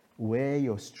 Where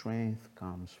your strength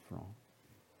comes from.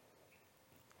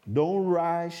 Don't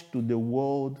rush to the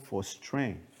world for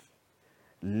strength.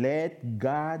 Let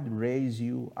God raise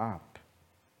you up.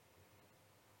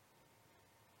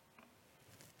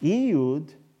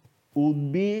 Ehud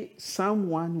would be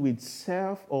someone with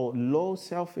self or low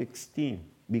self-esteem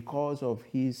because of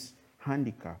his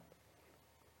handicap.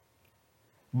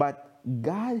 But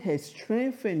God has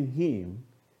strengthened him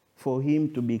for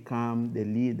him to become the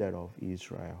leader of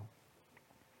Israel.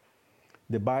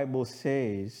 The Bible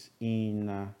says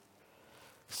in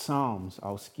Psalms,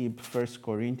 I'll skip 1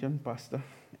 Corinthians, Pastor.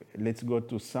 Let's go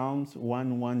to Psalms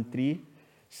 113,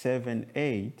 7,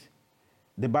 8.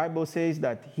 The Bible says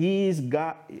that He is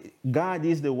God, God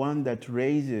is the one that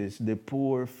raises the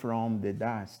poor from the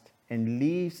dust and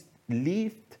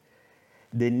lift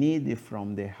the needy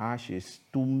from the ashes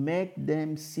to make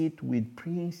them sit with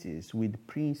princes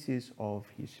of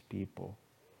His people.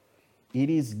 It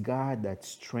is God that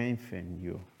strengthens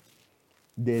you.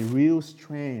 The real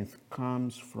strength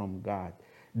comes from God.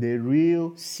 The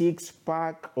real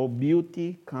six-pack of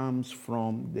beauty comes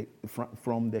from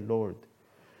the Lord.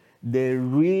 The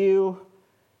real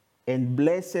and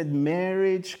blessed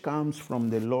marriage comes from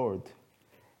the Lord.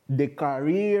 The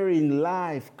career in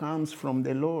life comes from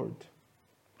the Lord.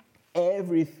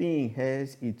 Everything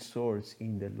has its source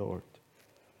in the Lord.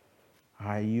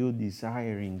 Are you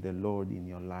desiring the Lord in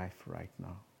your life right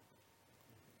now?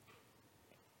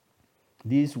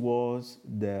 This was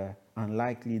the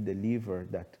unlikely deliverer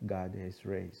that God has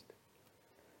raised.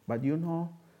 But you know,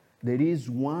 there is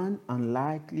one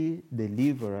unlikely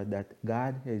deliverer that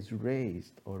God has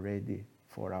raised already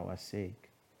for our sake.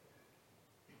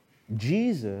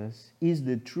 Jesus is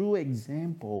the true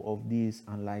example of this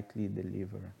unlikely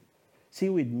deliverer. See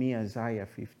with me Isaiah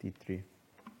 53.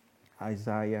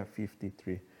 Isaiah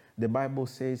 53. The Bible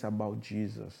says about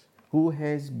Jesus, who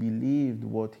has believed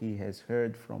what he has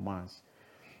heard from us,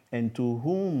 and to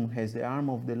whom has the arm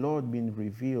of the Lord been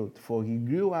revealed? For he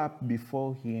grew up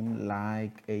before him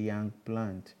like a young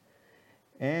plant,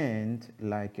 and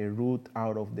like a root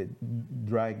out of the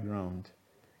dry ground.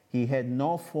 He had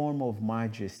no form of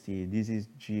majesty, this is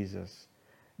Jesus,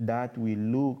 that we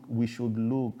should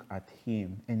look at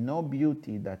him, and no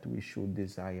beauty that we should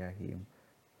desire him.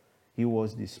 He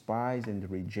was despised and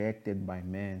rejected by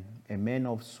men, a man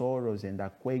of sorrows and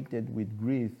acquainted with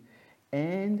grief,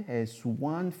 and as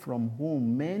one from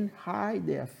whom men hide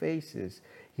their faces.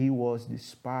 He was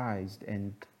despised,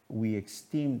 and we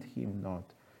esteemed him not.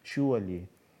 Surely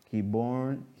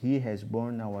he has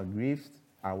borne our griefs,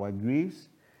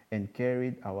 and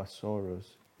carried our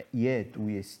sorrows. Yet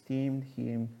we esteemed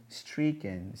him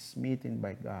stricken, smitten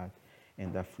by God,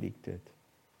 and afflicted.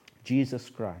 Jesus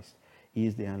Christ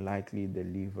is the unlikely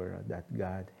deliverer that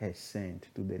God has sent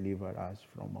to deliver us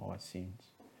from our sins.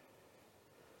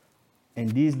 And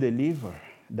this deliverer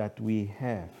that we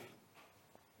have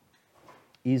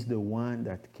is the one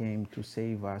that came to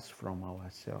save us from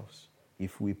ourselves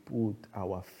if we put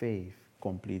our faith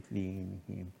completely in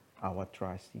him, our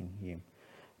trust in him.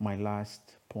 My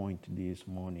last point this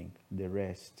morning, the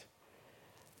rest.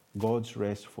 God's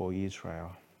rest for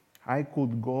Israel. I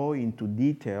could go into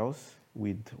details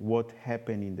with what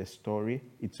happened in the story.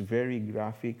 It's very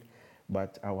graphic,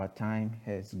 but our time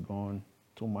has gone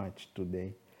too much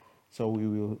today. So we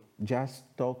will just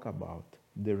talk about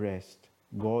the rest,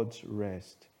 God's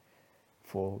rest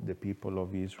for the people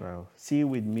of Israel. See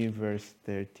with me verse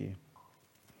 30.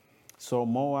 So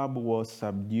Moab was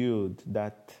subdued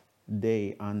that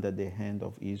day under the hand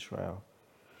of Israel,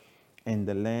 and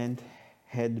the land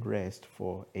had rest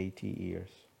for 80 years.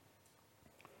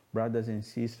 Brothers and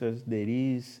sisters, there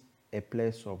is a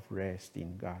place of rest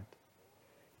in God.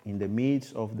 In the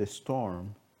midst of the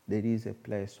storm, there is a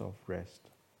place of rest.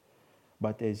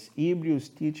 But as Hebrews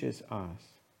teaches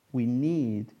us, we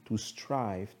need to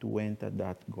strive to enter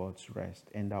that God's rest.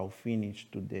 And I'll finish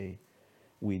today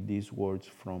with these words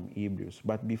from Hebrews.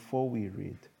 But before we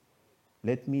read,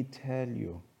 let me tell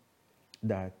you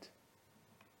that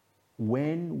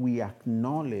when we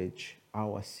acknowledge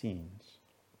our sins,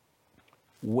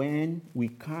 when we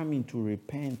come into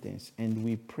repentance and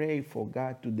we pray for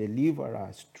God to deliver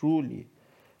us truly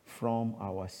from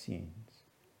our sins,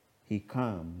 He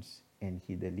comes and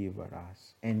He delivers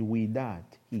us. And with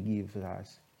that, He gives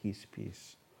us His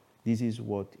peace. This is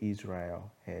what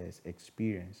Israel has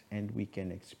experienced, and we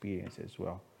can experience as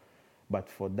well. But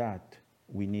for that,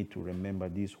 we need to remember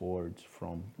these words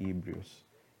from Hebrews.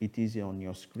 It is on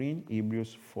your screen,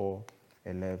 Hebrews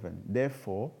 4:11.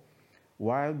 Therefore,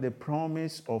 while the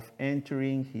promise of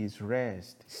entering His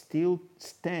rest still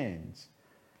stands,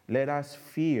 let us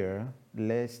fear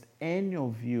lest any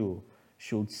of you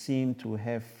should seem to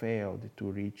have failed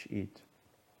to reach it.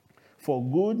 For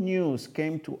good news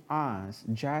came to us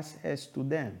just as to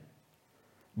them,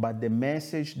 but the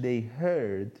message they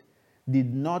heard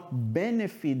did not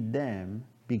benefit them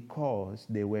because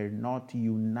they were not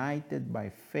united by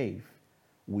faith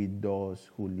with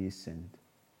those who listened.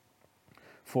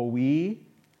 For we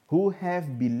who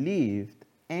have believed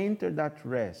enter that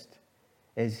rest,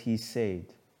 as He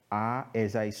said,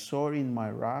 as I swore in my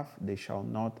wrath, they shall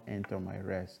not enter my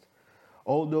rest.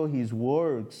 Although His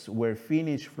works were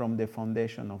finished from the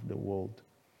foundation of the world.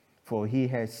 For He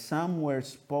has somewhere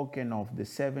spoken of the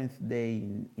seventh day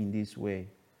in this way,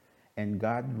 and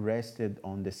God rested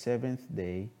on the seventh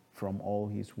day from all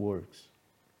His works.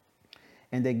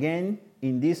 And again,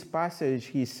 in this passage,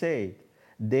 He said,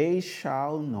 they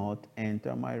shall not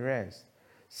enter my rest.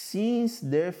 Since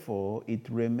therefore it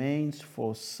remains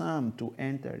for some to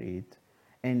enter it,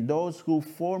 and those who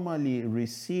formerly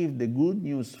received the good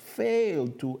news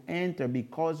failed to enter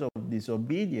because of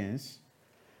disobedience,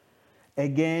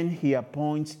 again He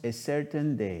appoints a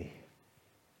certain day,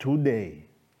 today,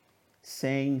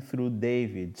 saying through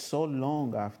David so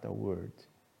long afterward,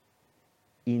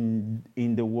 in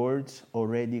the words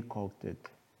already quoted,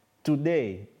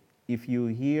 today, if you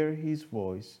hear His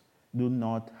voice, do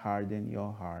not harden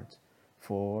your hearts.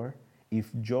 For if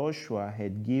Joshua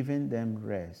had given them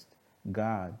rest,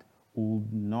 God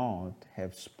would not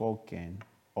have spoken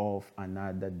of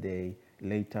another day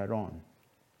later on.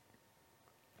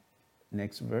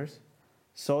 Next verse.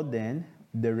 So then,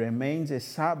 there remains a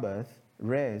Sabbath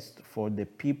rest for the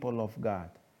people of God.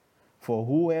 For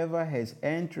whoever has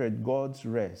entered God's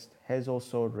rest has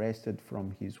also rested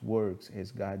from his works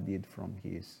as God did from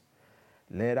His.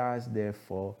 Let us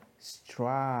therefore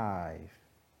strive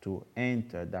to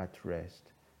enter that rest,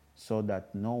 so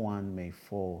that no one may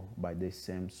fall by the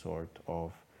same sort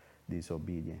of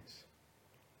disobedience.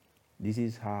 This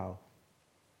is how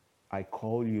I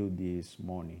call you this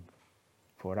morning,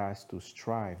 for us to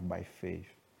strive by faith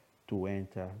to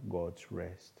enter God's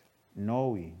rest,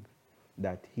 knowing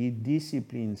that He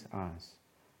disciplines us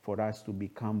for us to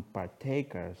become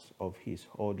partakers of His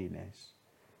holiness,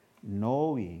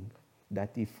 knowing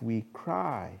that if we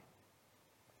cry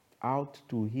out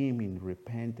to Him in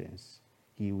repentance,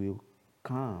 He will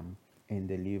come and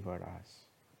deliver us,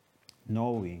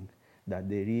 knowing that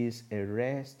there is a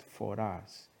rest for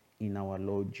us in our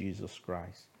Lord Jesus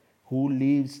Christ, who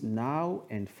lives now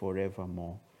and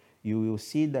forevermore. You will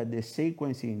see that the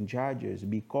sequence in Judges,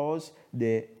 because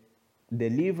the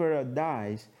deliverer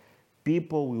dies,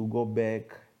 people will go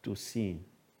back to sin.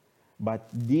 But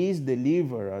this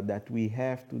deliverer that we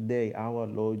have today, our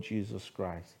Lord Jesus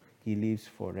Christ, He lives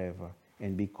forever.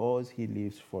 And because He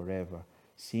lives forever,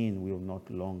 sin will not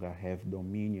longer have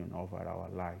dominion over our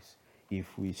lives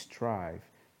if we strive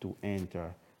to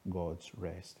enter God's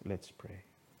rest. Let's pray.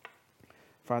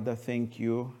 Father, thank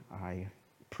You. I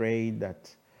pray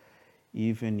that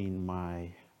even in my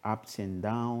ups and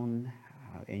downs,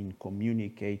 in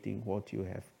communicating what You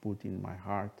have put in my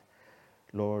heart,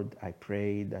 Lord, I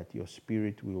pray that Your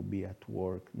Spirit will be at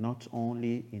work, not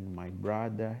only in my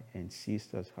brother and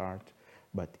sister's heart,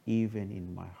 but even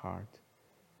in my heart.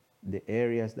 The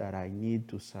areas that I need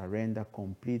to surrender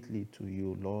completely to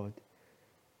You, Lord,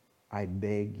 I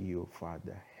beg You,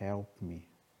 Father, help me.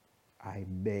 I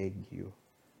beg You.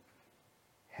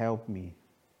 Help me.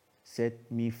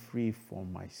 Set me free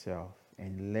from myself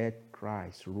and let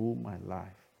Christ rule my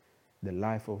life, the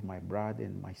life of my brother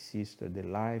and my sister, the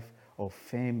life of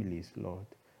families, Lord,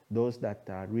 those that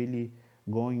are really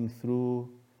going through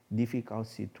difficult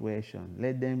situation,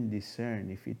 let them discern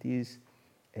if it is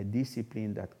a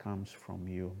discipline that comes from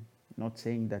you. Not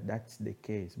saying that that's the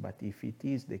case, but if it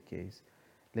is the case,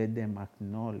 let them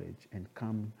acknowledge and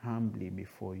come humbly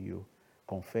before you,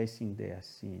 confessing their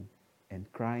sin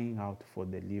and crying out for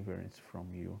deliverance from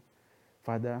you.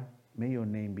 Father, may your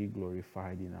name be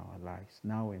glorified in our lives,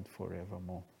 now and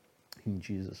forevermore. In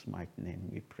Jesus' mighty name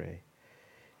we pray.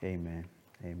 Amen.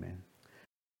 Amen.